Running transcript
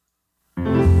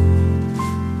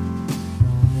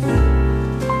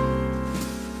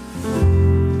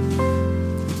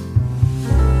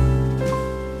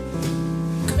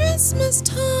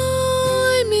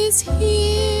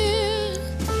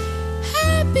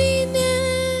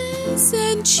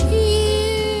and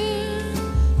cheer,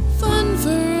 fun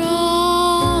for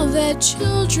all that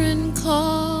children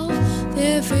call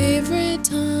their favorite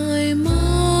time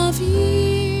of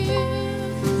year.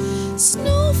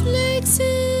 Snowflakes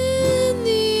in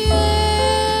the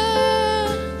air,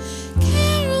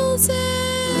 carols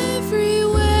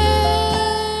everywhere,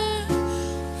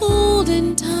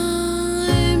 olden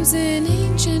times and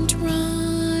ancient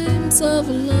rhymes of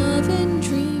love and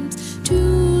dreams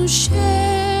to share.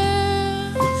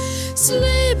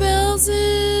 Sleigh bells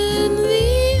in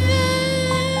the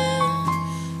air,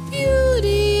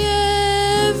 beauty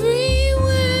everywhere,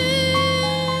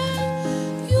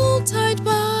 Yuletide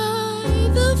by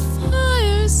the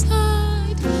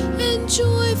fireside, and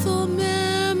joyful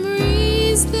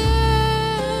memories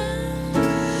there.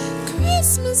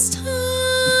 Christmas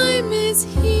time is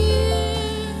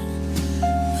here,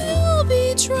 we'll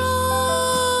be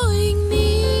drawing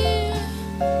near.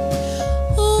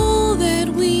 Oh, that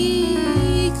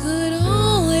we could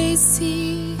always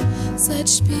see such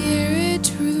spirit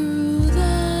through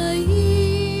the year.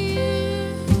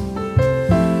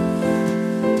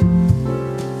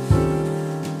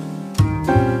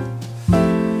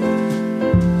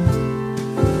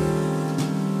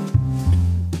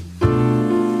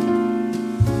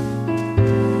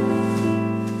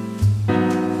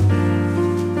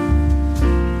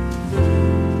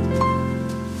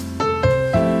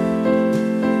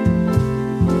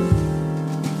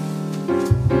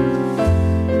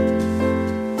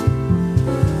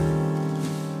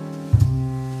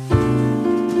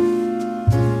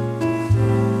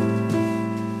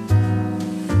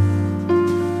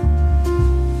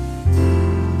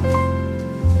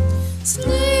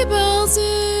 Sleigh bells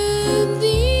in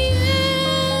the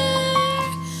air,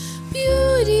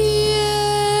 beauty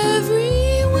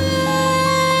everywhere,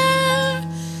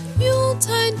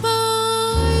 Yuletide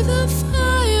by the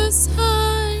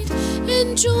fireside,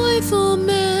 and joyful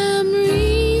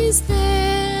memories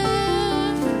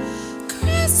there.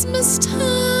 Christmas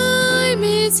time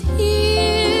is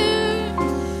here,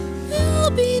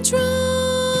 we'll be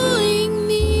drawing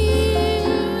near.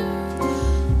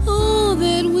 Oh,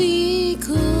 that we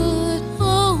could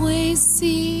always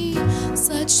see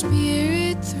such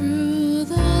spirit through